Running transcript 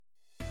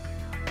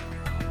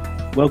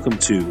Welcome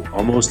to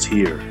Almost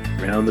Here,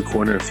 Round the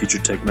Corner Future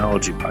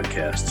Technology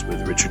Podcasts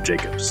with Richard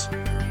Jacobs.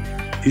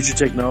 Future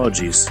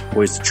technologies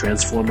poised to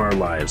transform our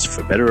lives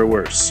for better or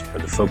worse are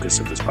the focus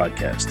of this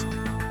podcast.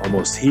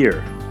 Almost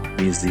here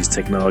means these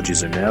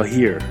technologies are now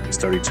here and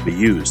starting to be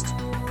used,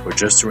 or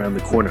just around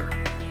the corner,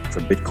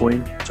 from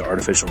Bitcoin to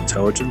artificial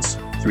intelligence,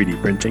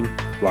 3D printing,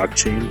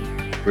 blockchain,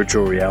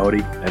 virtual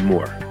reality, and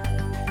more.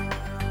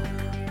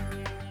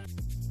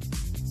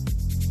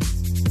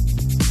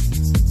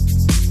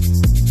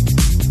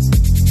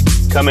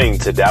 Coming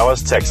to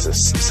Dallas,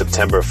 Texas,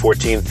 September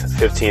 14th,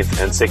 15th,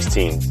 and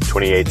 16th,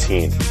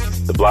 2018,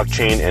 the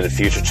Blockchain and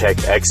Future Tech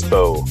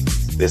Expo.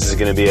 This is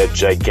going to be a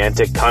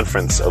gigantic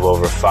conference of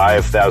over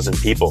 5,000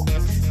 people.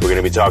 We're going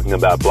to be talking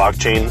about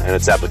blockchain and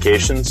its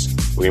applications.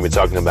 We're going to be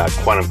talking about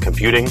quantum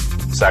computing,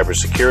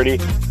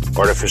 cybersecurity,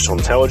 artificial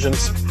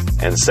intelligence,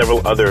 and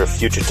several other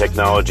future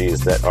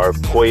technologies that are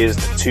poised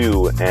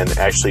to and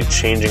actually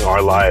changing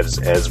our lives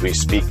as we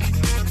speak.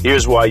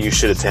 Here's why you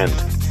should attend.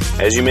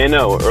 As you may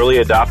know, early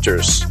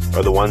adopters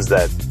are the ones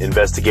that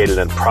investigated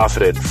and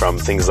profited from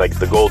things like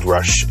the gold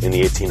rush in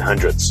the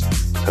 1800s,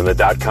 from the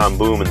dot-com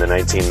boom in the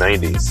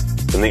 1990s,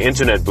 from the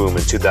internet boom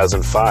in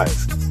 2005,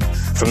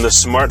 from the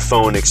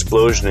smartphone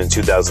explosion in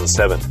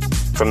 2007,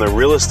 from the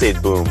real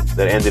estate boom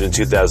that ended in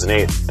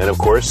 2008, and of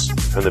course,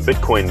 from the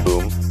Bitcoin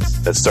boom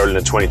that started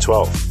in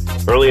 2012.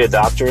 Early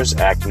adopters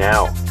act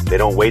now. They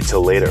don't wait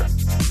till later.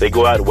 They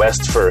go out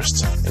west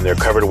first. In their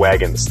covered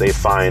wagons, they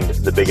find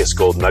the biggest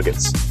gold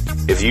nuggets.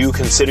 If you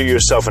consider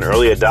yourself an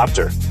early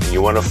adopter and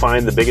you want to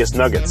find the biggest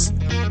nuggets,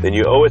 then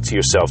you owe it to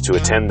yourself to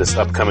attend this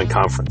upcoming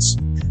conference.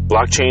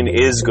 Blockchain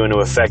is going to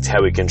affect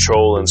how we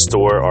control and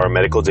store our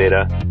medical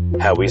data,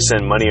 how we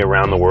send money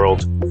around the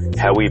world,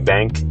 how we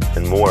bank,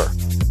 and more.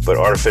 But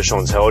artificial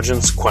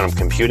intelligence, quantum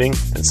computing,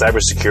 and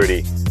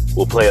cybersecurity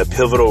will play a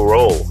pivotal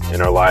role in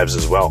our lives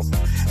as well.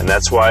 And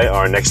that's why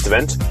our next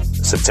event,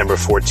 September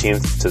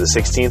 14th to the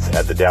 16th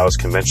at the Dallas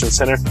Convention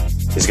Center,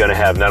 is going to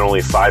have not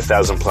only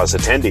 5,000 plus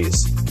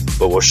attendees,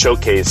 but will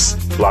showcase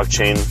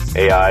blockchain,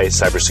 AI,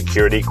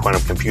 cybersecurity,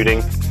 quantum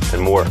computing,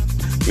 and more.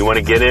 You want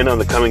to get in on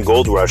the coming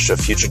gold rush of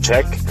future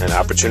tech and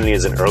opportunity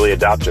as an early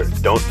adopter.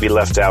 Don't be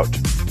left out.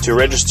 To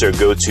register,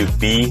 go to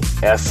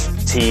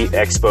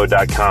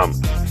bftexpo.com.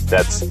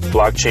 That's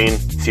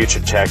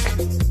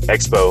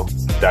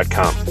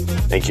blockchainfuturetechexpo.com.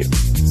 Thank you.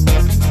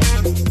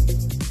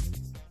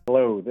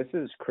 Hello, this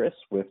is Chris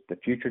with the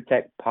Future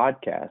Tech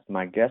Podcast.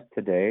 My guest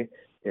today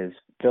is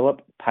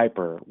Philip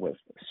Piper with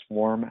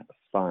Swarm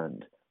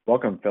Fund.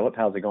 Welcome, Philip.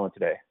 How's it going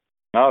today?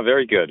 Oh,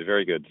 very good,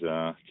 very good.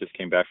 Just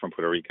came back from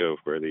Puerto Rico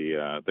where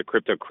the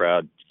crypto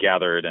crowd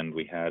gathered, and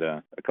we had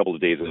a couple of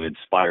days of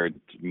inspired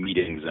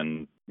meetings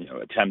and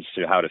attempts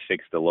to how to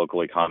fix the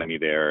local economy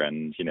there,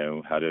 and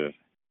how to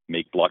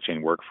make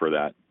blockchain work for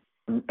that.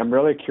 I'm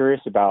really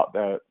curious about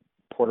the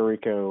Puerto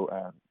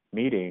Rico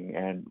meeting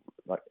and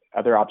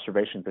other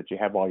observations that you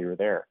had while you were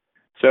there.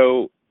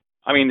 So,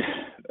 I mean,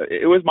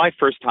 it was my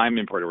first time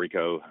in Puerto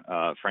Rico,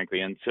 frankly,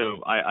 and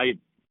so I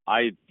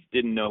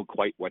didn't know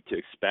quite what to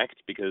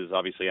expect because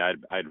obviously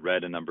I'd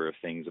read a number of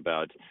things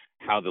about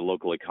how the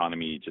local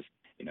economy just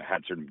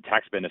had certain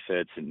tax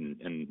benefits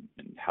and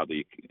how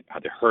the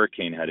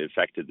hurricane had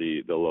affected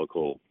the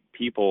local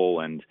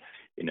people, and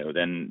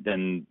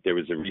then there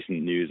was a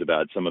recent news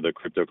about some of the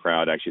crypto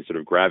crowd actually sort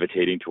of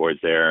gravitating towards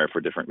there for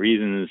different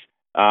reasons.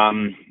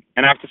 And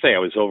I have to say I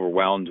was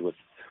overwhelmed with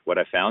what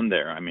I found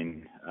there. I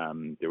mean,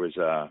 there was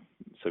a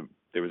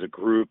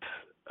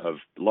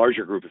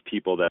larger group of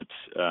people that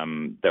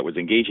was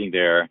engaging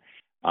there,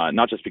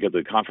 not just because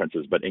of the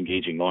conferences, but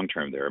engaging long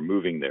term there,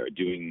 moving there,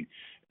 doing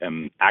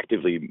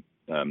actively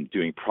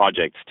doing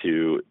projects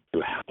to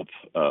help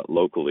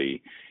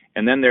locally.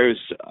 And then there's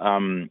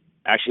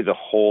actually the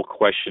whole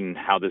question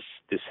how this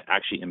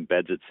actually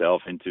embeds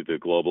itself into the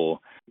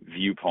global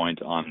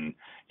viewpoint on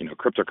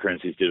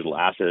cryptocurrencies, digital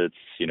assets,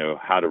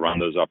 how to run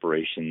those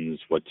operations,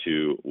 what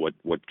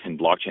can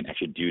blockchain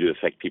actually do to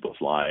affect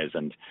people's lives.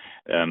 And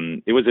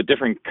it was a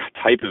different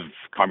type of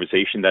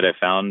conversation that I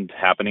found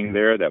happening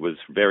there that was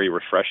very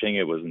refreshing.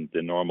 It wasn't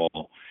the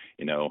normal,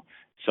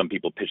 some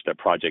people pitch their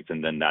project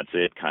and then that's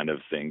it kind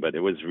of thing. But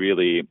it was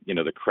really,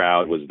 the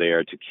crowd was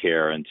there to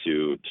care and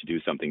to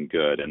do something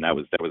good, and that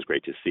was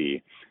great to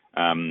see.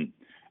 I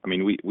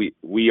mean,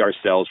 we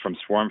ourselves from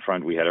Swarm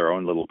Fund, we had our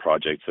own little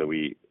project. So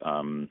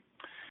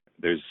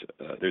there's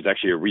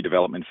actually a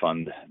redevelopment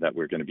fund that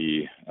we're going to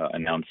be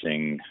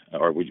announcing,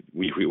 or which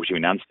we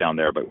announced down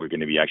there, but we're going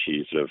to be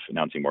actually sort of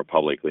announcing more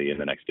publicly in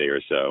the next day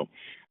or so,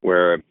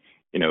 where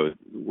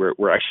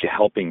we're actually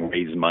helping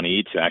raise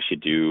money to actually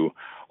do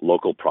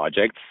local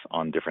projects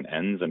on different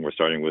ends, and we're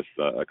starting with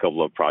a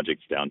couple of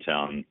projects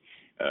downtown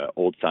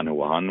Old San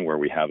Juan, where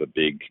we have a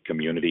big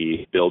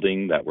community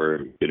building that we're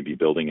going to be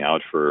building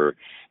out for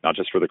not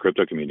just for the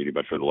crypto community,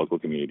 but for the local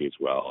community as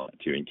well,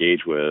 to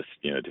engage with,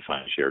 to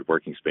find shared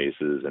working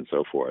spaces and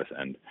so forth.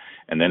 And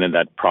then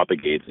that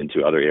propagates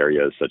into other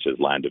areas such as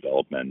land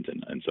development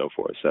and so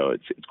forth. So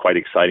it's quite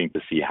exciting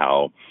to see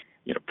how,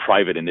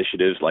 private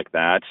initiatives like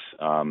that,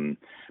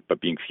 but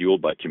being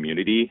fueled by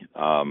community,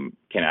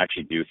 can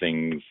actually do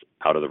things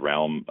out of the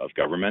realm of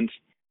government,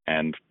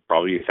 and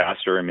probably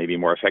faster and maybe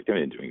more effective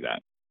in doing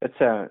that.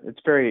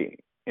 It's very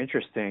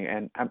interesting,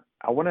 and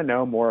I want to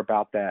know more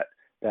about that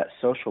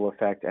social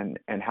effect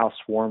and how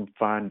Swarm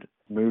Fund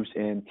moves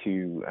in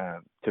to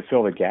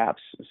fill the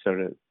gaps, so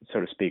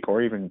to speak,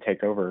 or even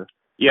take over.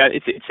 Yeah,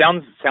 it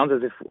sounds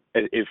as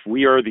if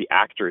we are the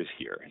actors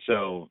here.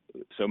 So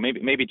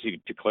maybe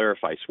to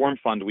clarify, Swarm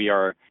Fund,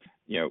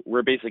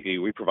 we're basically,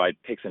 we provide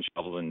picks and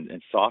shovels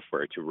and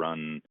software to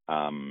run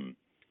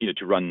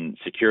to run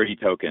security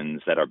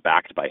tokens that are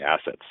backed by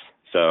assets.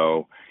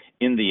 So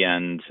in the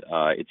end,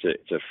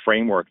 it's a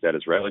framework that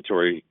is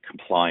regulatory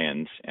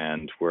compliant,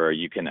 and where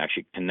you can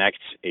actually connect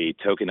a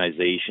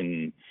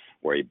tokenization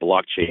or a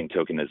blockchain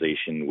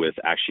tokenization with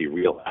actually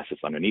real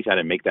assets underneath that,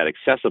 and make that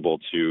accessible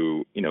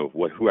to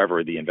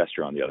whoever the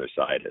investor on the other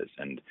side is,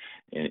 and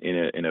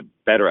in a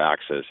better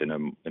access, in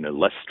a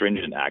less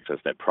stringent access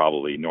that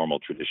probably normal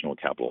traditional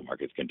capital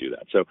markets can do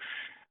that. So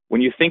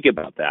when you think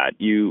about that,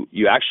 you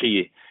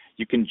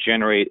can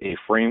generate a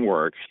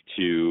framework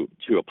to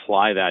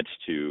apply that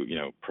to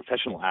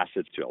professional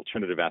assets, to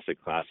alternative asset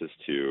classes,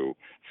 to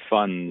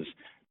funds,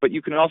 but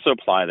you can also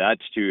apply that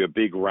to a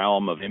big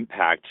realm of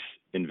impact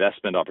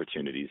investment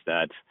opportunities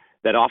that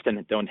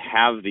often don't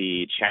have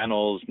the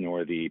channels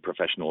nor the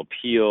professional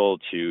appeal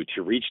to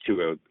reach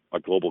to a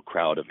global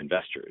crowd of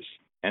investors.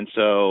 And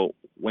so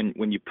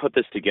when you put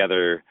this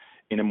together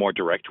in a more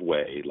direct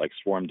way, like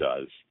Swarm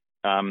does,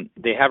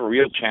 they have a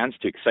real chance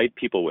to excite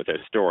people with their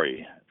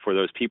story, for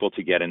those people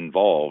to get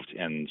involved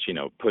and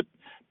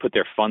put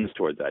their funds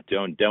towards that,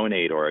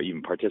 donate or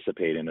even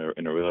participate in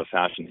a real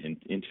fashion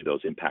into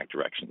those impact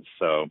directions.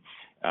 So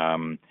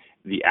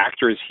the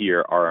actors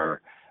here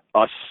are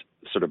us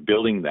sort of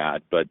building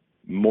that, but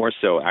more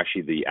so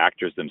actually the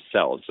actors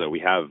themselves. So we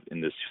have,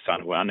 in this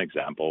San Juan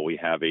example, we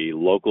have a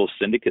local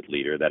syndicate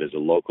leader that is a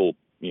local,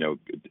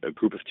 a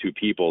group of two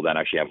people that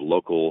actually have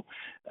local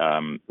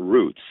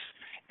roots.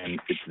 And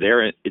it's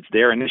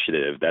their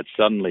initiative that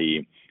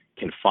suddenly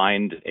can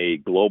find a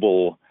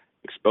global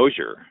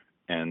exposure.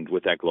 And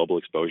with that global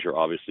exposure,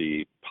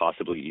 obviously,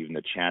 possibly even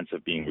a chance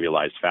of being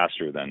realized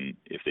faster than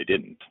if they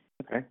didn't.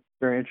 Okay.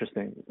 Very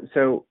interesting.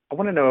 So I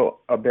want to know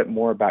a bit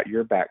more about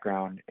your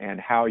background and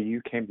how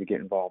you came to get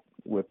involved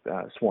with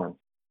Swarm.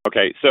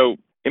 Okay, so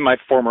in my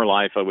former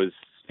life, I was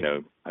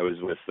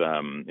with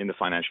in the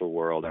financial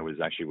world. I was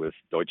actually with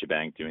Deutsche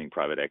Bank doing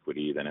private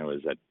equity. Then I was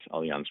at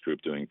Allianz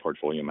Group doing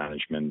portfolio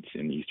management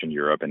in Eastern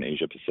Europe and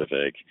Asia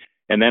Pacific.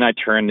 And then I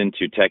turned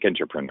into tech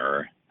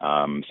entrepreneur.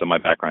 So my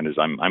background is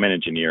I'm an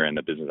engineer in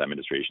the business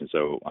administration.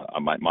 So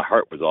my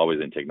heart was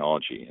always in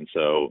technology. And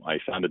so I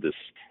founded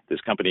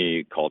this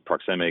company called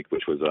Proxemic,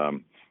 which was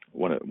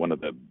one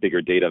of the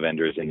bigger data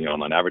vendors in the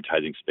online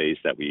advertising space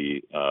that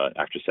we,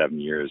 after 7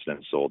 years,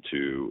 then sold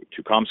to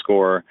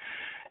Comscore.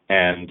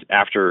 And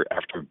after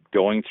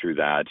going through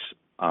that,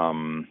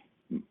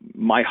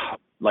 my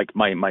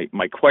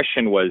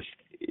question was,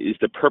 is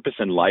the purpose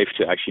in life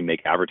to actually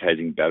make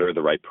advertising better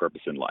the right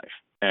purpose in life?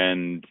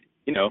 And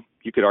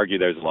you could argue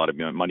there's a lot of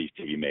money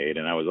to be made,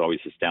 and I was always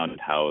astounded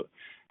how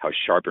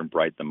sharp and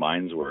bright the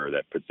minds were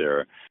that put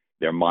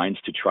their minds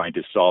to trying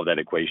to solve that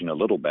equation a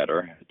little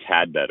better, a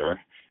tad better.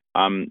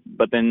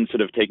 But then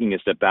sort of taking a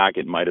step back,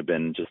 it might have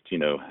been just,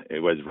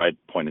 it was the right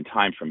point in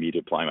time for me to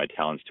apply my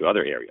talents to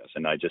other areas.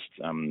 And I just,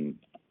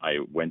 I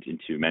went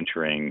into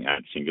mentoring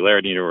at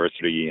Singularity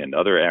University and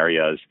other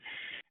areas,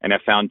 and I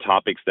found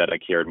topics that I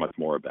cared much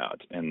more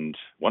about. And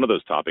one of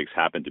those topics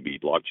happened to be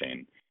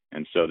blockchain.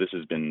 And so this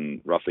has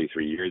been roughly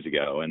 3 years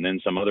ago. And then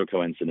some other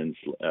coincidence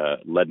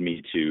led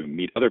me to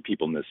meet other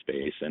people in this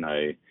space. And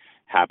I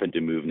happened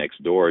to move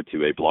next door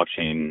to a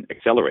blockchain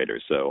accelerator.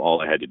 So all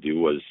I had to do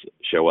was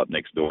show up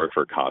next door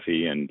for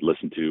coffee and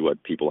listen to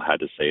what people had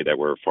to say that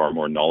were far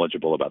more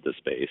knowledgeable about this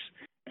space.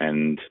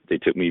 And they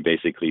took me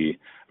basically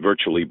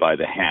virtually by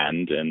the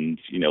hand and,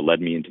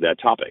 led me into that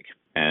topic.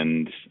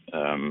 And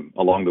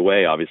along the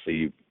way,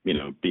 obviously,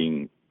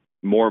 being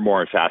more and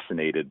more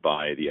fascinated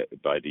by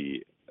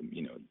the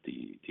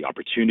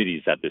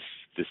opportunities that this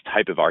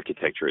type of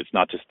architecture, it's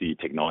not just the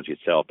technology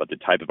itself, but the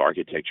type of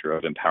architecture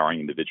of empowering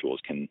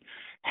individuals can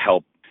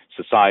help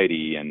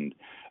society and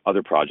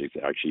other projects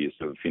actually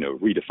sort of,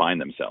 redefine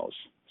themselves.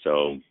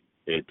 So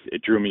it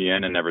drew me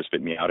in and never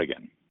spit me out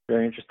again.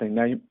 Very interesting.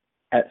 Now,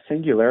 at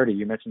Singularity,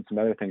 you mentioned some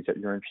other things that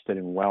you're interested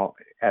in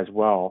as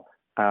well.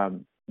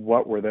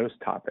 What were those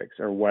topics,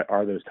 or what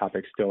are those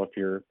topics still, if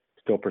you're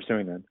still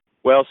pursuing them?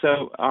 Well,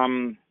 so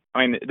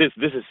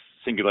this is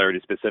Singularity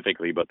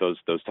specifically, but those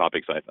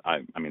topics, I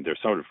mean, they're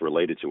sort of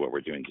related to what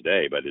we're doing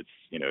today. But it's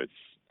it's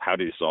how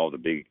do you solve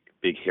the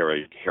big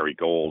hairy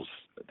goals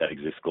that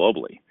exist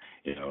globally?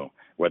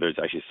 Whether it's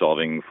actually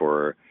solving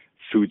for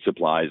food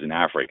supplies in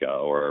Africa,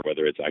 or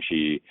whether it's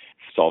actually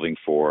solving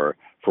for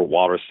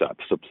water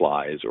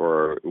supplies,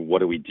 or what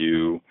do we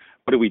do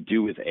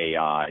with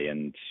AI,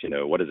 and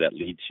what does that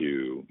lead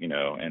to,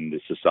 and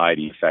the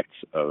society effects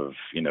of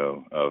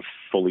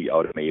fully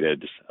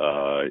automated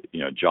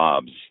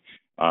jobs,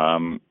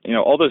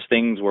 All those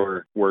things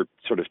were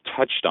sort of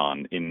touched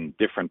on in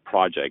different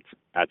projects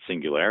at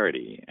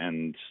Singularity.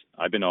 And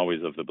I've been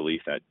always of the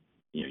belief that,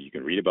 you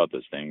can read about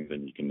those things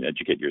and you can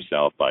educate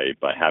yourself by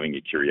having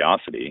a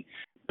curiosity,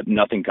 but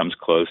nothing comes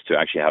close to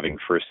actually having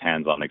first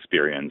hands-on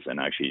experience and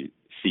actually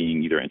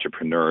seeing either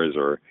entrepreneurs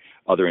or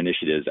other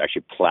initiatives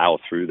actually plow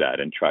through that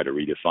and try to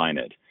redefine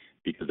it,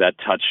 because that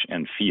touch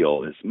and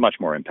feel is much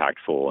more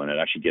impactful, and it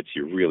actually gets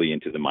you really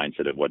into the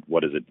mindset of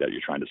what is it that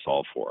you're trying to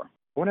solve for.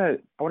 I want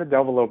to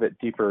delve a little bit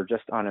deeper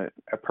just on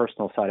a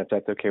personal side, if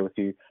that's okay with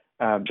you.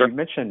 Sure.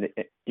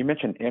 You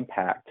mentioned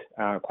impact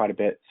quite a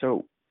bit.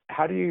 So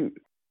how do you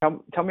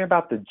tell me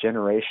about the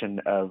generation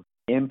of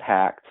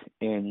impact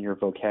in your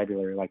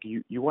vocabulary? Like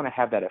you want to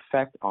have that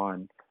effect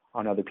on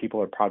other people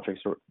or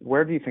projects, or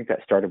where do you think that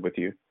started with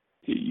you?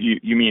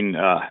 You mean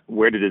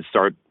where did it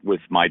start with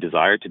my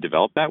desire to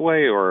develop that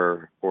way,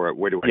 or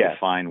where do I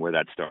define where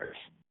that starts?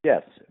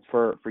 Yes,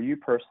 for you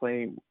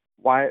personally,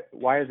 why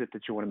is it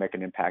that you want to make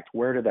an impact?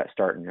 Where did that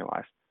start in your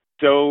life?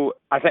 So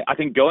I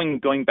think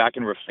going back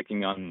and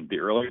reflecting on the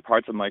early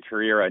parts of my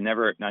career, I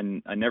never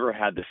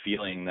had the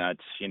feeling that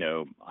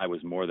I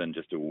was more than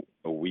just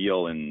a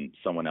wheel in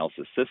someone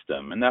else's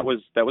system, and that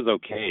was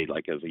okay.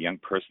 Like as a young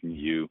person,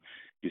 you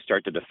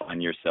start to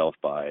define yourself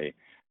by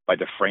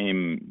the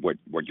frame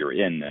what you're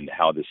in and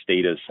how the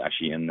status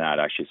actually in that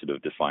actually sort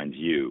of defines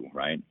you,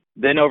 right?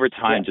 Then over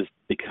time, just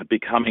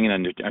becoming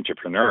an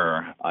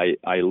entrepreneur,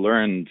 I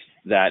learned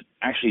that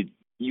actually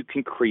you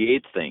can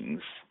create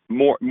things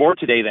more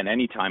today than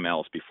any time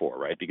else before,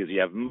 right? Because you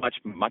have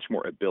much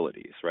more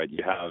abilities, right?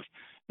 You have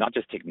not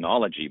just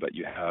technology, but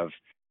you have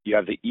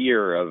the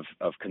ear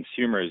of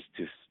consumers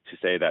to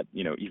say that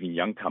even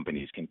young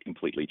companies can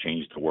completely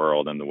change the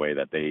world and the way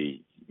that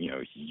they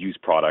use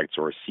products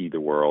or see the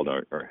world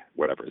or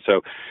whatever.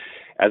 So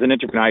as an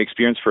entrepreneur, I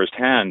experienced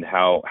firsthand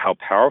how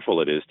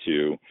powerful it is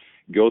to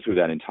go through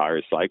that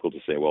entire cycle to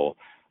say, well,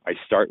 I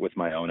start with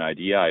my own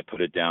idea, I put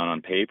it down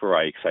on paper,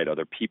 I excite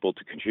other people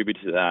to contribute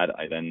to that.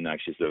 I then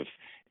actually sort of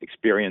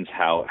experience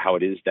how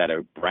it is that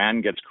a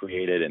brand gets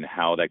created and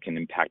how that can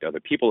impact other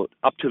people,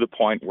 up to the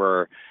point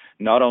where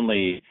not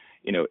only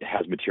it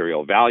has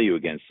material value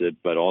against it,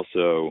 but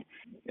also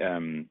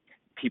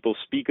people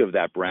speak of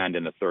that brand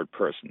in the third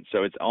person.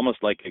 So it's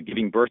almost like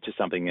giving birth to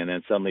something, and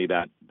then suddenly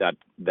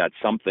that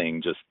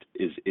something just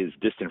is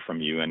distant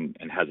from you and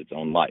has its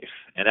own life.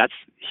 And that's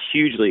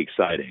hugely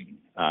exciting,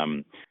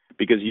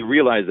 because you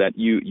realize that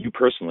you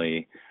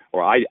personally,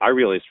 or I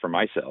realized for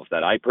myself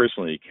that I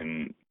personally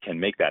can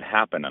make that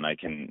happen, and I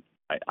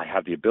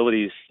have the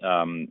abilities,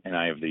 and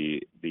I have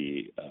the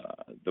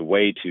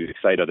way to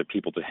excite other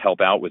people to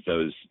help out with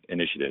those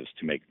initiatives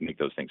to make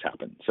those things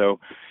happen. So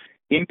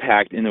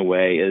impact, in a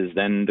way, is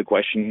then the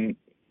question,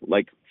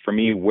 like for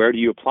me, where do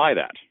you apply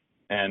that?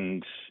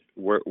 And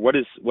what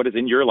is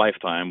in your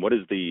lifetime? What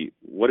is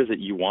it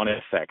you want to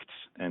affect?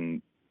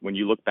 And when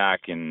you look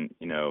back in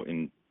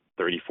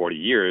 30, 40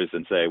 years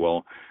and say,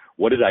 well,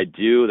 what did I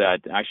do that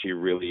actually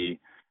really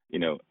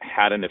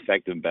had an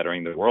effect in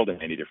bettering the world in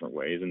many different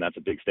ways? And that's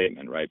a big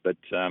statement, right? But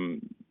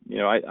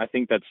I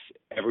think that's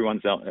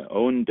everyone's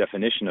own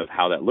definition of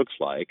how that looks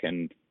like.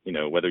 And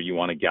whether you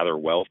want to gather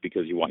wealth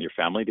because you want your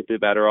family to be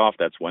better off,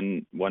 that's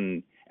one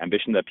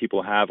ambition that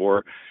people have,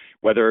 or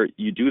whether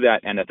you do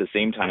that and at the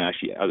same time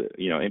actually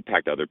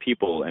impact other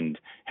people and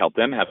help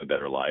them have a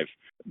better life.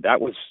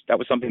 That was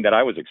something that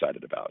I was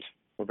excited about.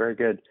 Well, very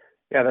good.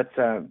 Yeah,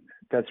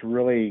 that's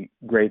really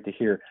great to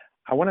hear.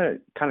 I want to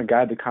kind of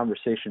guide the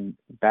conversation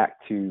back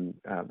to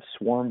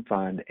Swarm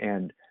Fund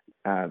and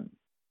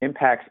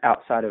impacts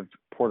outside of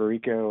Puerto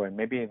Rico, and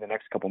maybe in the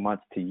next couple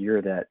months to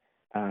year that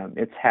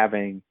it's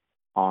having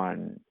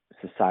on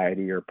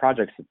society or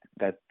projects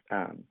that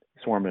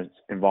Swarm is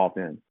involved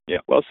in. Yeah.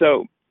 Well,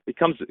 so it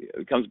comes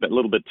a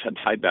little bit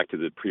tied back to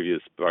the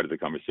previous part of the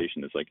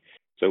conversation. It's like,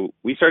 so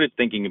we started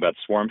thinking about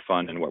Swarm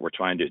Fund and what we're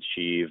trying to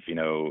achieve,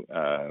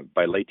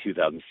 by late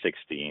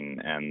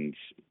 2016, and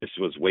this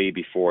was way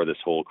before this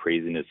whole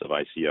craziness of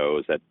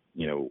ICOs that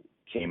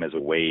came as a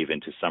wave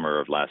into summer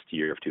of last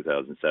year of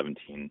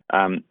 2017.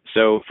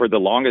 So for the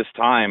longest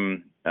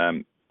time,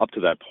 up to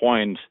that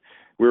point,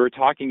 we were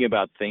talking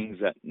about things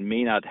that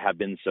may not have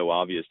been so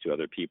obvious to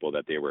other people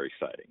that they were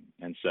exciting.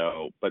 And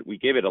so, but we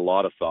gave it a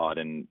lot of thought,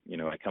 and,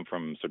 I come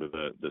from sort of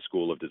the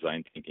school of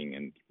design thinking,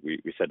 and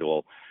we said,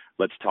 well,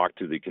 let's talk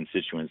to the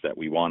constituents that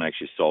we want to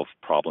actually solve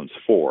problems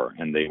for.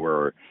 And they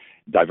were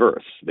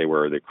diverse. They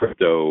were the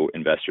crypto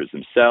investors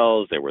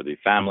themselves, they were the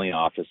family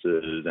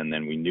offices, and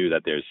then we knew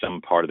that there's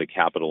some part of the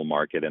capital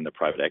market and the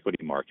private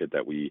equity market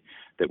that we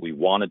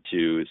wanted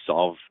to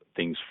solve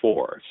things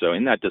for. So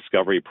in that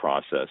discovery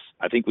process,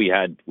 I think we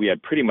had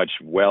pretty much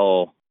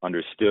well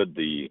understood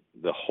the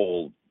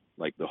whole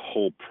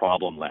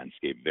problem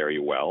landscape very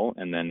well.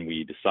 And then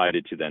we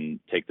decided to then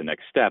take the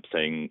next step,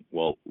 saying,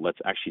 well, let's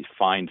actually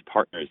find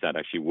partners that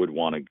actually would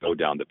want to go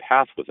down the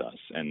path with us.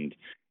 And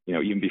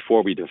even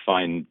before we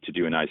define to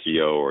do an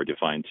ICO or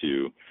define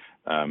to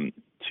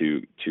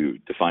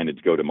define a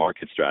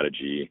go-to-market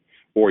strategy,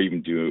 or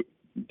even do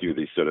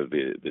the sort of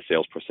the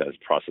sales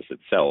process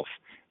itself,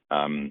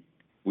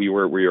 we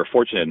were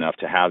fortunate enough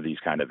to have these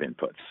kind of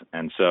inputs.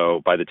 And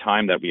so by the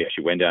time that we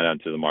actually went down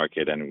onto the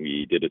market and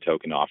we did a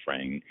token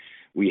offering,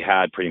 we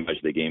had pretty much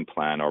the game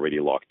plan already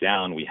locked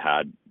down. We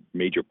had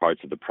major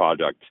parts of the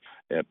product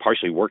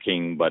partially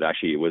working, but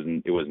actually it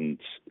wasn't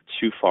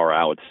too far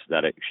out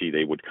that actually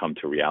they would come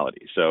to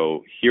reality.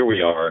 So here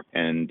we are,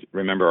 and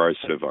remember our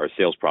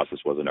sales process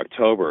was in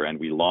October, and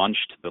we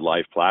launched the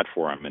live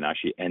platform in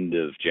actually end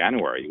of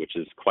January, which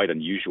is quite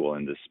unusual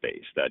in this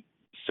space, that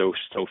so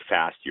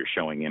fast you're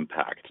showing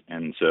impact.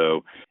 And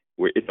so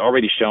it's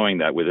already showing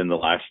that within the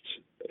last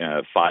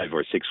 5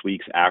 or 6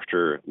 weeks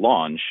after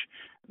launch,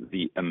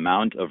 the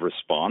amount of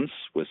response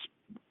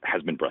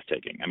has been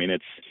breathtaking. I mean,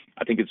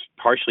 I think it's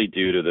partially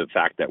due to the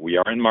fact that we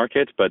are in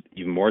market, but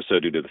even more so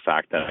due to the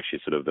fact that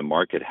actually sort of the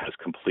market has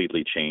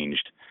completely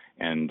changed,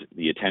 and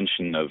the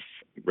attention of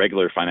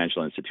regular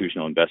financial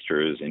institutional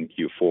investors in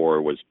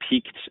Q4 was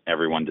peaked.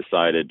 Everyone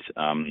decided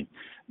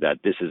that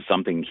this is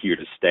something here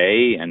to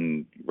stay,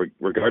 and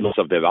regardless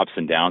of the ups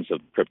and downs of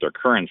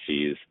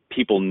cryptocurrencies,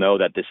 people know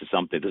that this is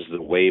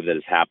a wave that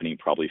is happening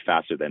probably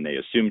faster than they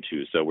assumed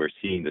to. So we're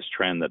seeing this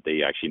trend that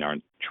they actually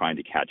aren't trying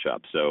to catch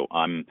up. So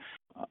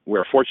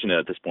we're fortunate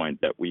at this point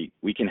that we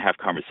can have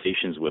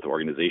conversations with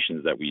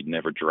organizations that we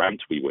never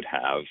dreamt we would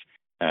have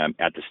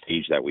at the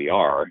stage that we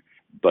are,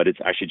 but it's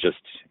actually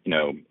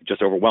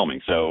just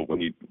overwhelming. So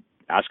when you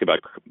ask about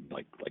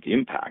like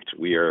impact,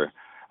 we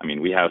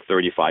have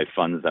 35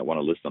 funds that want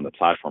to list on the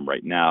platform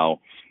right now,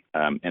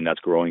 and that's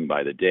growing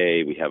by the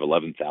day. We have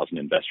 11,000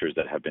 investors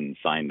that have been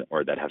signed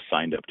or that have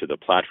signed up to the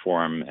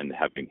platform and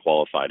have been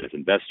qualified as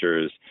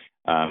investors.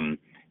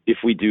 If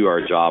we do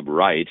our job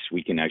right,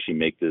 we can actually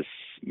make this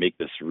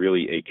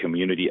really a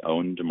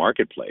community-owned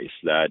marketplace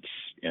that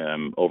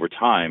over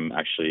time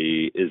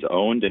actually is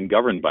owned and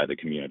governed by the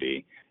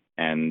community.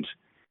 And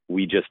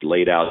we just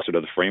laid out sort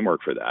of the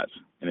framework for that.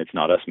 And it's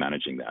not us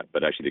managing that,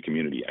 but actually the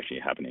community actually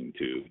happening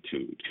to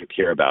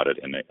care about it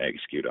and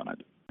execute on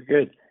it.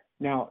 Good.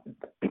 Now,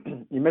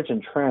 you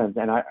mentioned trends,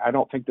 and I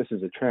don't think this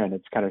is a trend.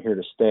 It's kind of here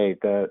to stay.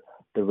 The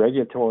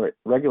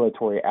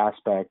regulatory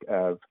aspect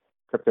of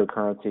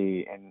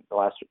cryptocurrency in the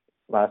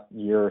last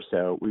year or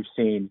so, we've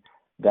seen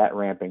that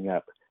ramping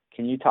up.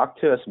 Can you talk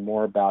to us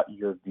more about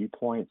your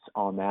viewpoints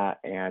on that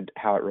and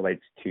how it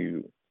relates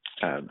to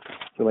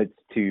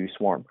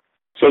Swarm?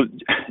 So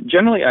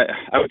generally,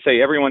 I would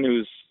say everyone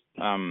who's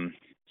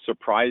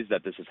surprised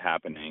that this is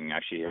happening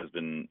actually has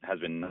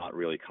been not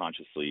really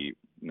consciously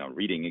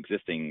reading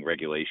existing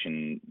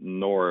regulation,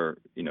 nor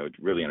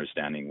really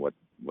understanding what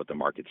the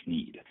markets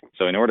need.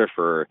 So in order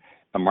for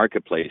a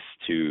marketplace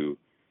to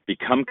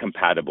become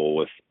compatible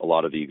with a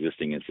lot of the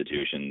existing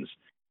institutions,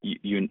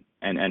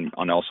 and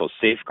also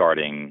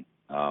safeguarding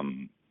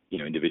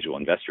individual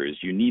investors,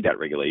 you need that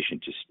regulation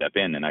to step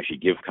in and actually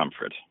give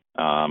comfort.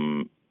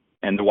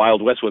 And the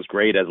Wild West was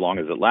great as long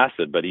as it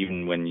lasted, but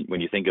even when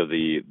you think of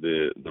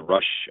the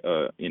rush,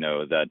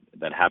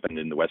 that happened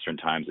in the Western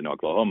Times in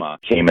Oklahoma,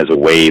 came as a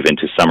wave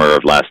into summer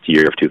of last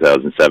year of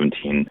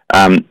 2017.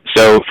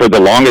 So for the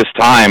longest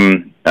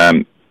time,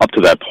 up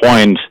to that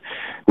point,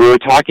 we were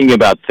talking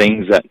about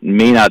things that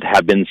may not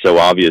have been so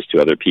obvious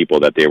to other people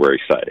that they were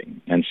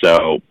exciting. And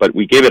so, but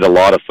we gave it a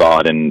lot of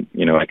thought, and,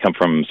 I come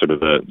from sort of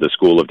the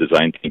school of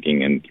design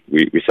thinking, and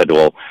we said,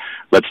 well,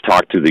 let's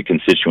talk to the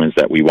constituents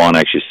that we want to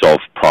actually solve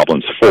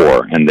problems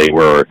for. And they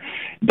were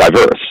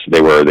diverse.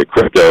 They were the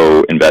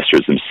crypto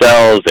investors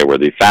themselves, they were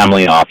the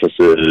family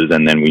offices,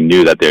 and then we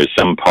knew that there's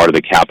some part of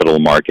the capital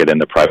market and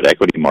the private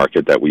equity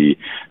market that we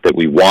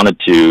wanted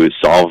to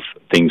solve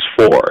things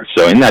for.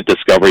 So in that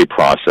discovery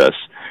process,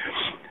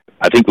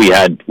 I think we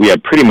had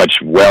pretty much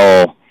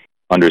well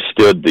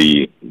understood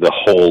the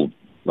whole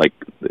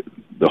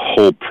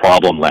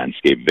problem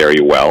landscape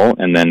very well,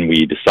 and then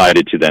we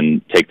decided to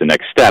then take the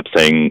next step,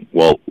 saying,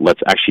 well,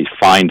 let's actually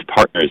find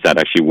partners that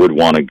actually would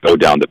want to go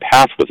down the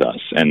path with us.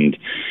 And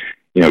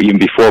even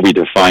before we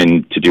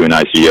defined to do an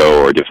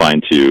ICO or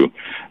define to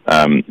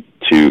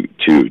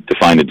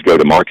define a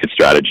go-to-market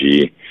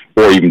strategy,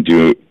 or even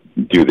do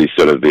the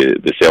sort of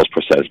the sales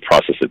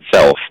process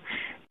itself.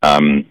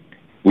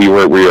 We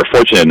were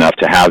fortunate enough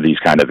to have these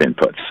kind of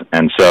inputs.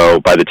 And so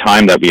by the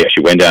time that we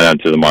actually went down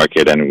onto the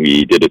market and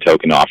we did a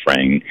token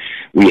offering,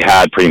 we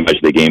had pretty much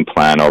the game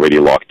plan already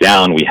locked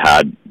down. We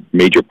had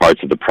major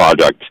parts of the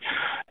product.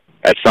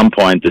 At some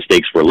point, the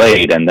stakes were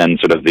laid, and then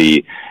sort of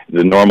the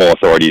normal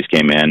authorities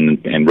came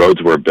in and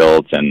roads were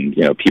built, and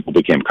people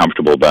became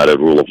comfortable about a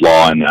rule of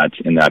law in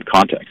that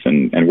context.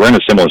 And we're in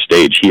a similar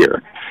stage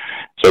here.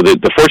 So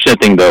the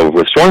fortunate thing, though,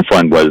 with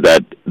Stormfront was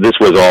that this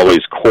was always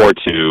core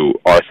to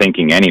our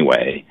thinking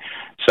anyway.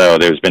 So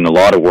there's been a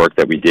lot of work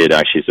that we did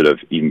actually sort of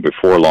even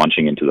before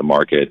launching into the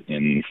market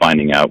in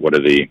finding out what is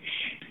the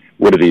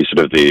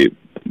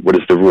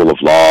rule of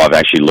law of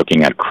actually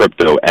looking at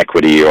crypto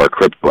equity or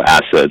crypto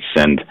assets,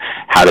 and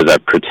how does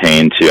that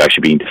pertain to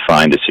actually being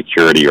defined as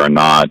security or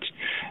not.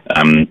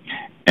 And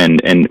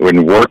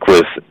work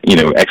with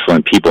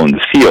excellent people in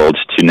the field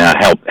to now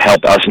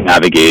help us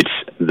navigate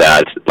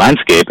that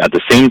landscape at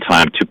the same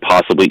time to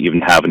possibly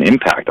even have an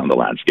impact on the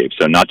landscape.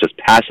 So not just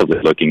passively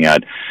looking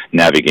at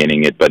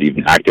navigating it, but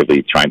even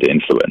actively trying to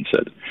influence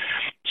it.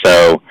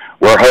 So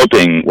we're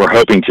hoping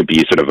to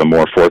be sort of a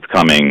more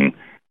forthcoming,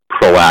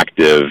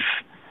 proactive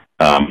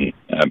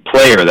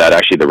player that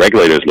actually the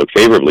regulators look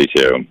favorably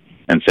to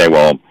and say,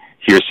 well,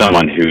 here's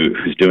someone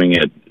who's doing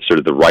it sort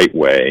of the right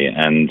way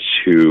and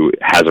who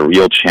has a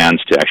real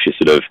chance to actually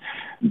sort of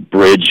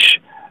bridge,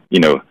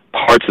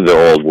 parts of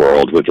the old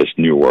world with this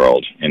new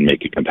world and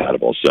make it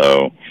compatible.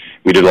 So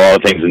we did a lot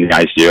of things in the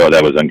ICO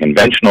that was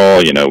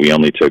unconventional. We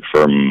only took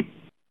from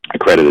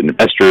accredited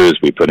investors.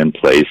 We put in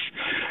place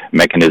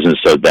mechanisms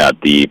so that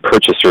the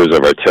purchasers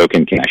of our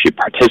token can actually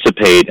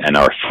participate and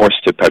are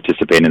forced to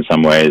participate in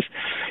some ways,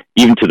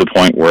 even to the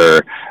point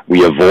where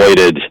we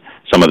avoided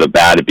some of the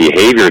bad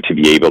behavior to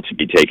be able to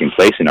be taking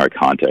place in our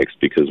context,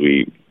 because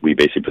we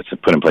basically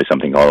put in place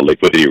something called a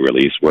liquidity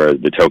release, where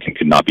the token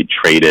could not be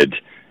traded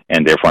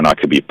and therefore not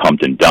could be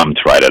pumped and dumped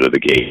right out of the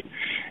gate.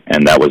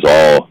 And that was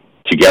all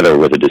together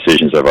with the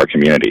decisions of our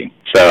community.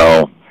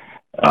 So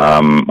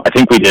I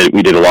think we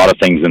did a lot of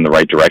things in the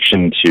right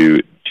direction to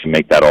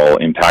make that all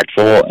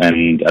impactful.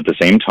 And at the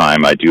same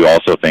time, I do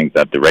also think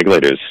that the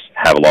regulators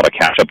have a lot of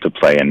catch up to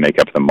play and make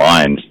up their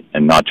mind,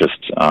 and not just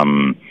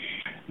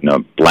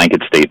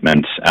blanket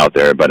statements out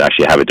there, but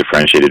actually have a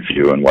differentiated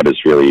view on what is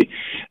really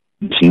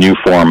this new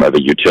form of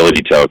a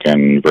utility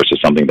token versus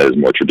something that is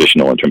more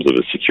traditional in terms of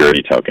a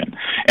security token.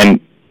 And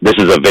this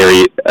is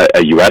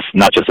a U.S.,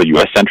 not just a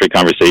U.S.-centric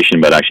conversation,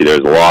 but actually there's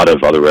a lot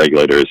of other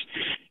regulators,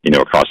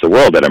 across the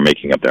world that are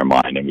making up their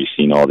mind, and we've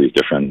seen all these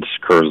different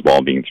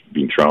curveballs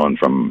being thrown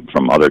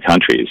from other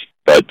countries.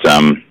 But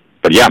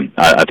yeah,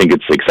 I think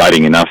it's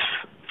exciting enough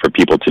for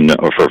people to know,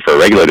 or for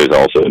regulators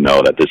also to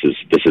know, that this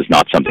is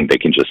not something they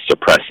can just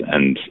suppress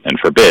and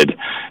forbid,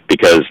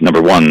 because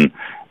number one,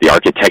 the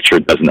architecture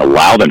doesn't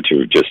allow them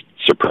to just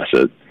suppress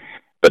it.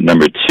 But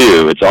number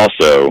two,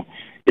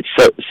 it's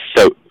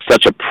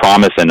such a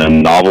promise and a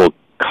novel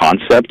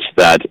concept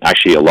that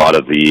actually a lot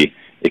of the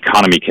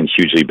economy can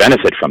hugely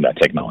benefit from that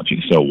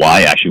technology. So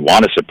why actually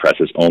want to suppress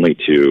this only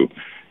to,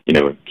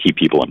 keep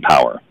people in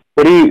power?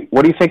 What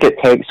do you think it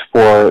takes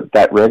for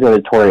that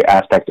regulatory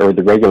aspect, or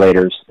the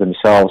regulators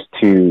themselves,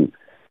 to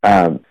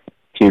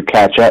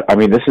catch up? I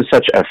mean, this is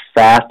such a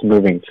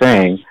fast-moving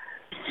thing.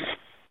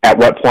 At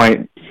what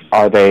point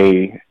are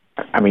they?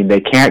 I mean,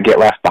 they can't get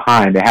left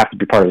behind. They have to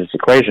be part of this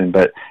equation.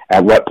 But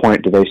at what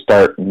point do they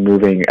start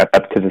moving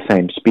up to the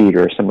same speed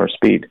or a similar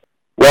speed?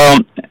 Well,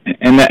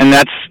 and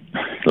that's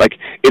like,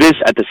 it is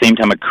at the same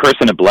time a curse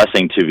and a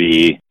blessing to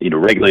be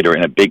regulator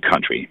in a big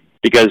country.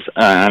 Because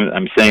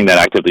I'm saying that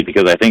actively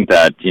because I think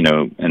that,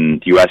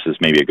 and the U.S. is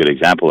maybe a good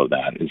example of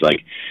that. It's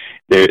like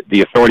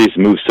the authorities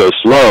move so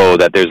slow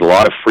that there's a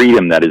lot of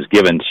freedom that is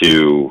given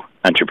to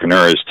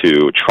entrepreneurs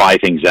to try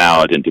things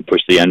out and to push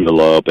the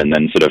envelope, and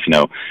then sort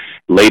of,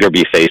 later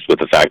be faced with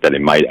the fact that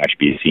it might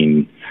actually be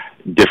seen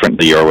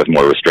differently or with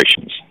more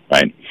restrictions,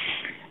 right?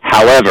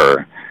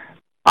 However,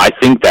 I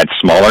think that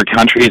smaller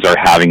countries are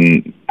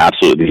having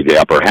absolutely the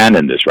upper hand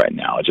in this right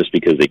now, just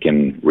because they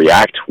can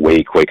react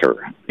way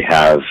quicker. They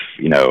have,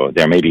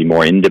 they're maybe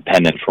more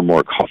independent from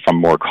more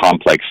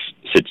complex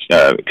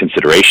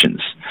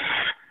considerations.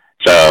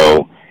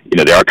 So,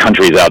 there are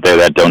countries out there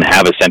that don't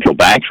have a central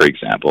bank, for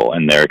example,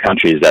 and there are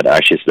countries that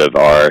actually sort of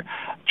are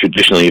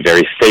traditionally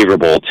very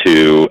favorable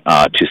to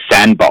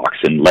sandbox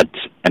and let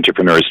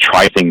entrepreneurs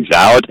try things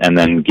out, and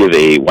then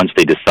once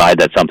they decide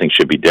that something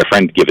should be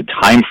different, give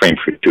a time frame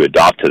to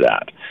adopt to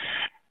that.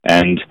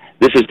 And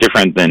this is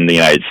different than the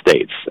United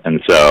States.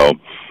 And so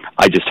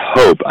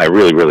I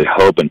really, really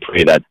hope and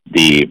pray that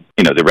the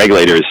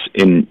regulators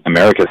in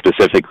America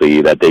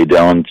specifically, that they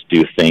don't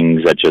do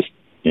things that just,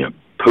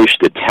 push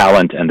the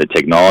talent and the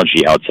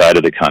technology outside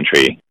of the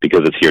country, because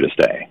it's here to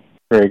stay.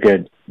 Very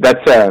good. That's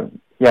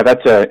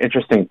an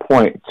interesting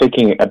point,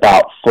 thinking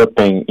about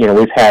flipping.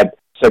 We've had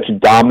such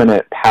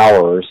dominant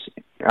powers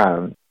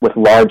with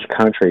large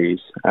countries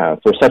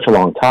for such a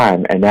long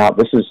time, and now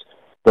this is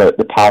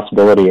the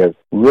possibility of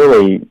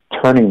really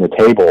turning the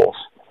tables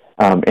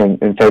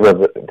in favor of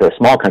the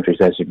small countries,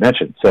 as you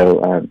mentioned.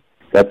 So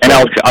that's... And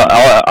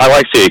I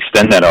like to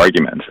extend that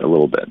argument a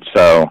little bit.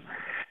 So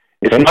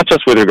it's not just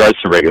with regards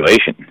to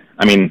regulation.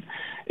 I mean,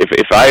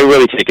 if I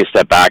really take a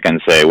step back and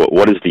say,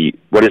 what is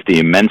the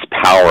immense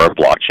power of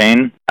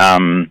blockchain?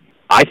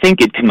 I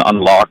think it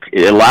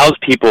allows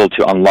people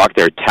to unlock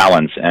their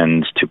talents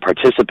and to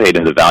participate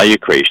in the value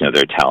creation of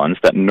their talents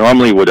that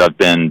normally would have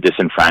been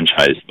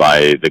disenfranchised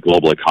by the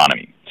global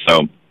economy.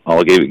 So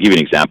I'll give you an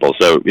example.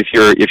 So if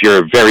you're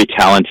a very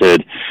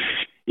talented,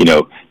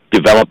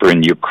 developer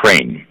in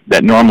Ukraine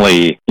that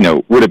normally,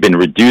 would have been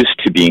reduced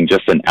to being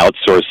just an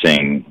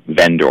outsourcing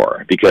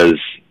vendor, because,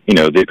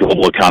 the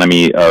global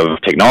economy of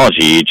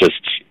technology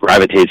just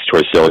gravitates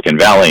towards Silicon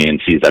Valley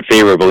and sees that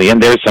favorably.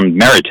 And there's some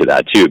merit to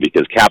that too,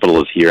 because capital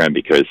is here and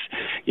because,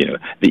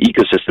 the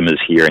ecosystem is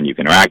here and you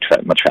can interact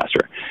much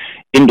faster.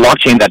 In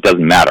blockchain, that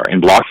doesn't matter.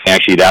 In blockchain,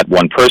 actually, that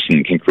one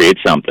person can create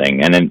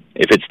something, and then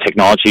if it's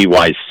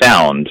technology-wise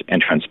sound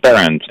and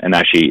transparent and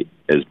actually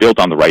is built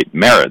on the right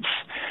merits,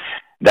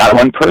 that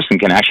one person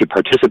can actually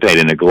participate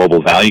in a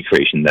global value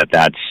creation that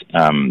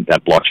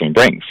blockchain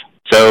brings.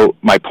 So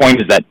my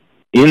point is that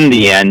in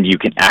the end, you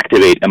can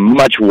activate a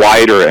much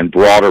wider and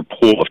broader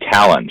pool of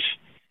talent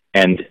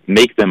and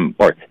make them,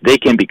 or they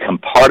can become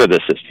part of the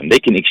system. They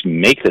can actually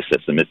make the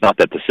system. It's not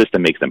that the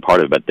system makes them part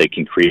of it, but they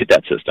can create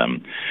that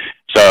system.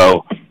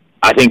 So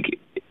I think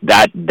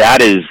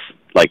that is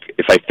like,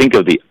 if I think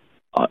of the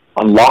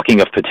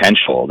unlocking of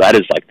potential, that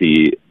is like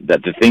the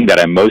thing that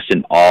I'm most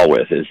in awe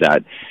with, is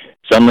that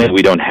suddenly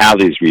we don't have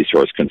these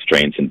resource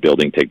constraints in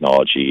building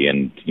technology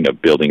and,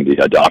 building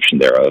the adoption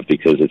thereof,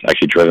 because it's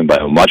actually driven by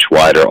a much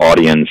wider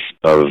audience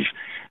of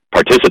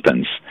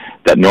participants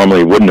that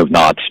normally wouldn't have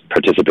not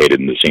participated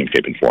in the same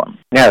shape and form.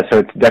 Yeah, so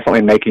it's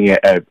definitely making it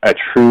a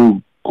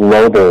true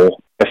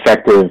global,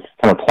 effective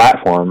kind of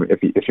platform,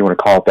 if you want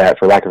to call it that,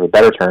 for lack of a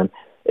better term.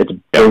 It's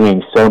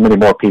bringing so many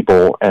more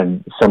people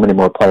and so many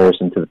more players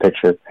into the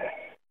picture.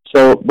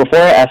 So before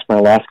I ask my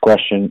last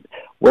question,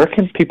 where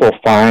can people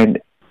find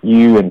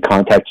you and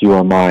contact you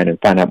online and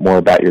find out more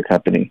about your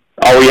company?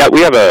 Oh,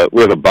 we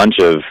have a bunch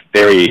of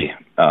very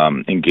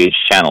engaged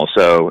channels.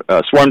 So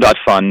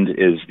Swarm.fund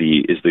is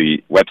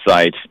the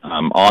website.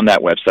 On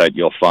that website,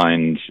 you'll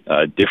find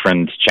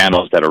different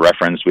channels that are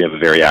referenced. We have a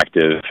very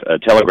active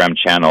Telegram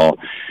channel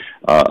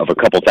of a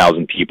couple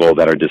thousand people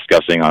that are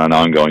discussing on an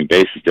ongoing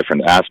basis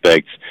different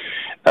aspects.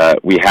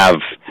 We have,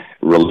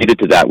 related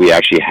to that, we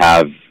actually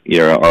have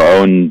our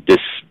own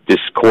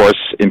discourse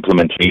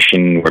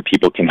implementation where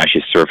people can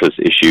actually surface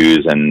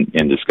issues and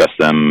discuss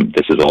them.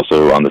 This is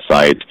also on the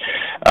site.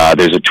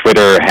 There's a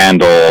Twitter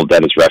handle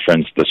that is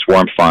referenced. The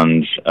Swarm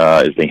Fund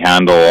is the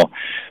handle.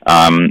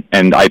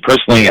 And I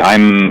personally,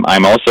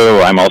 I'm also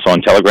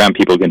on Telegram.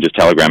 People can just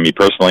Telegram me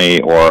personally,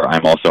 or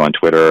I'm also on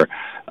Twitter.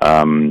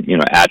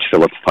 At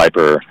Philip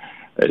Piper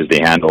is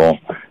the handle.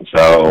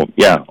 So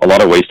yeah, a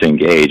lot of ways to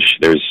engage.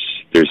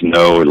 There's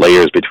no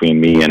layers between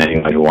me and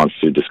anyone who wants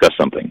to discuss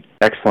something.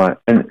 Excellent.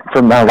 And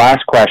for my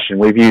last question,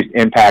 we've used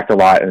impact a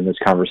lot in this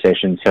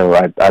conversation, so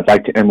I'd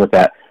like to end with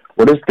that.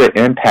 What is the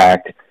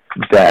impact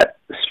that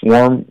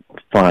Swarm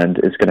Fund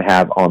is going to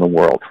have on the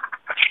world?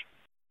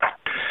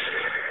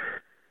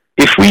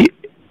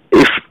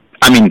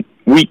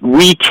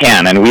 We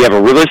can, and we have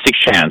a realistic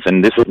chance,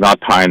 and this is not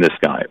pie in the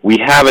sky. We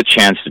have a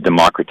chance to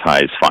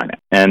democratize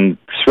finance, and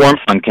Swarm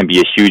Fund can be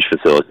a huge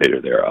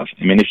facilitator thereof.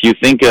 If you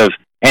think of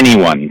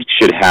anyone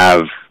should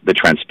have the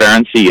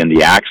transparency and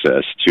the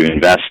access to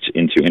invest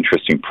into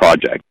interesting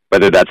projects,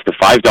 whether that's the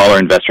 $5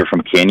 investor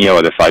from Kenya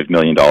or the $5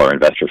 million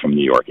investor from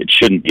New York. It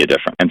shouldn't be a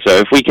difference. And so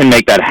if we can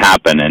make that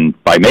happen, and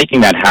by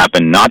making that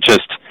happen, not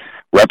just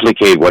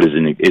replicate what is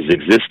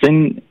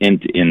existing in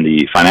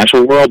the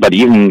financial world, but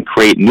even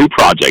create new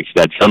projects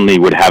that suddenly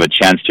would have a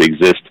chance to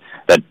exist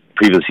that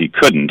previously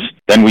couldn't,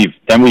 then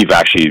we've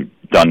actually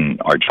done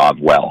our job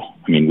well.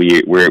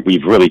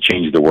 We've really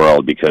changed the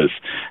world, because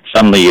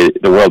suddenly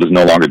the world is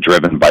no longer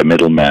driven by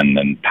middlemen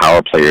and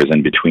power players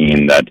in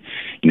between that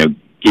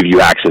give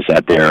you access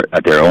at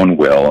their own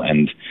will,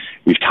 and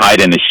we've tied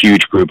in a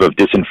huge group of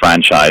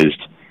disenfranchised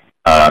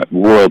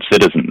world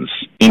citizens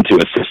into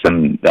a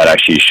system that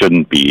actually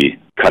shouldn't be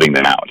cutting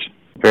them out.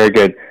 Very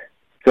good.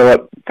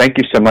 Philip, thank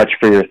you so much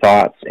for your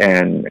thoughts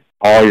and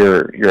all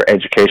your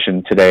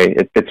education today.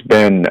 It's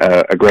been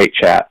a great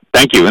chat.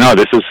 Thank you. No,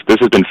 this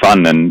has been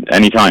fun, and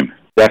anytime.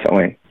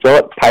 Definitely.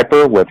 Philip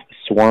Piper with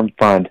Swarm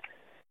Fund.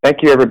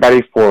 Thank you,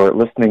 everybody, for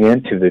listening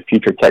in to the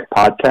Future Tech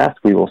Podcast.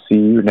 We will see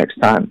you next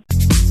time.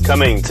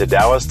 Coming to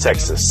Dallas,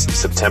 Texas,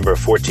 September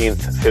 14th,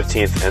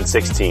 15th, and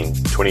 16th,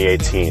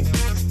 2018,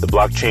 the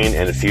Blockchain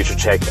and Future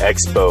Tech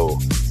Expo.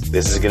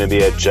 This is going to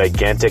be a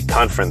gigantic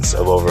conference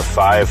of over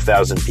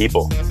 5,000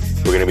 people.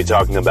 We're going to be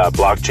talking about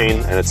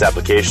blockchain and its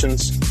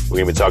applications.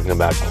 We're going to be talking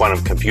about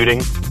quantum computing,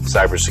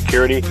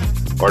 cybersecurity,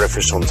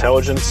 artificial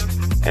intelligence,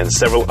 and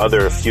several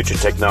other future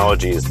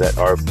technologies that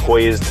are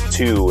poised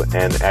to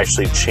and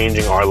actually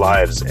changing our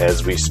lives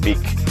as we speak.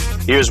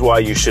 Here's why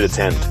you should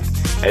attend.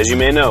 As you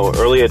may know,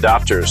 early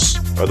adopters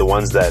are the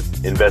ones that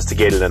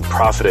investigated and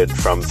profited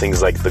from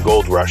things like the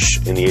gold rush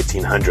in the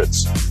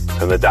 1800s,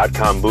 from the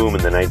dot-com boom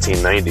in the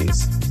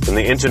 1990s, from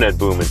the internet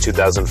boom in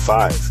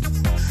 2005,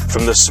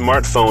 from the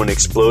smartphone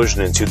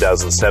explosion in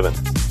 2007,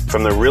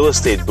 from the real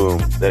estate boom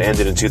that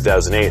ended in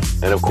 2008,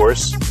 and of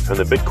course, from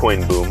the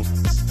Bitcoin boom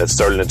that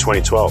started in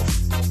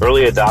 2012.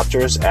 Early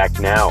adopters act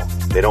now.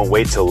 They don't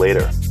wait till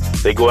later.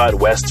 They go out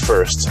west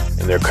first.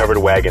 In their covered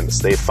wagons,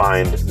 they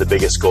find the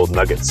biggest gold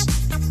nuggets.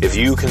 If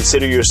you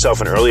consider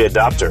yourself an early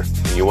adopter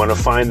and you want to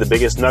find the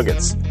biggest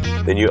nuggets,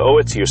 then you owe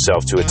it to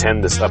yourself to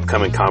attend this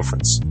upcoming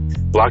conference.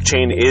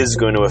 Blockchain is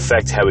going to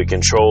affect how we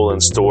control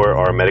and store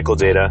our medical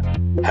data,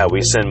 how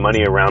we send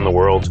money around the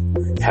world,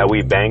 how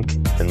we bank,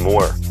 and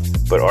more.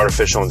 But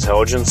artificial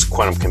intelligence,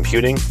 quantum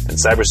computing, and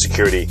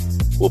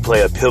cybersecurity will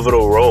play a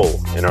pivotal role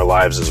in our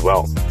lives as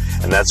well.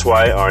 And that's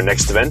why our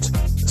next event,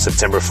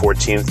 September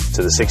 14th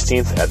to the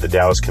 16th at the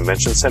Dallas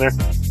Convention Center,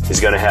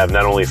 is going to have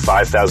not only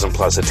 5,000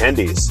 plus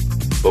attendees,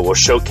 but will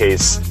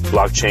showcase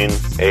blockchain,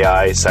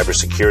 AI,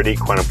 cybersecurity,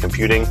 quantum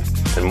computing,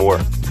 and more.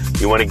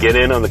 You want to get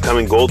in on the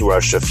coming gold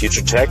rush of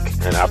future tech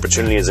and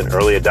opportunity as an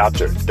early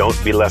adopter.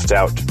 Don't be left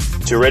out.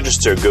 To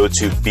register, go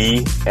to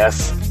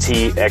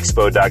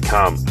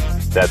bftexpo.com.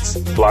 That's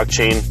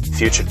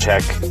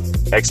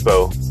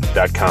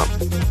blockchainfuturetechexpo.com.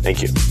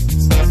 Thank you.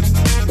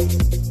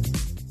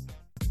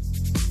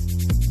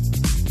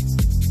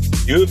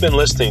 You have been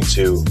listening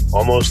to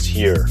Almost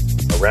Here,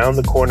 Around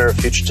the Corner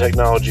Future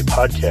Technology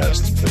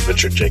podcast with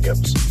Richard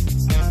Jacobs.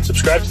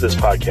 Subscribe to this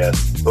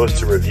podcast,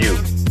 post a review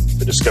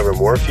to discover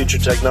more future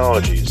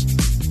technologies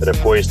that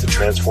are poised to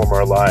transform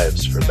our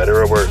lives for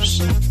better or worse,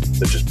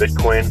 such as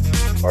Bitcoin,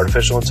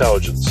 artificial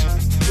intelligence,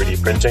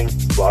 3D printing,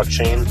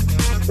 blockchain,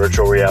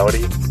 virtual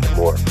reality, and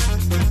more.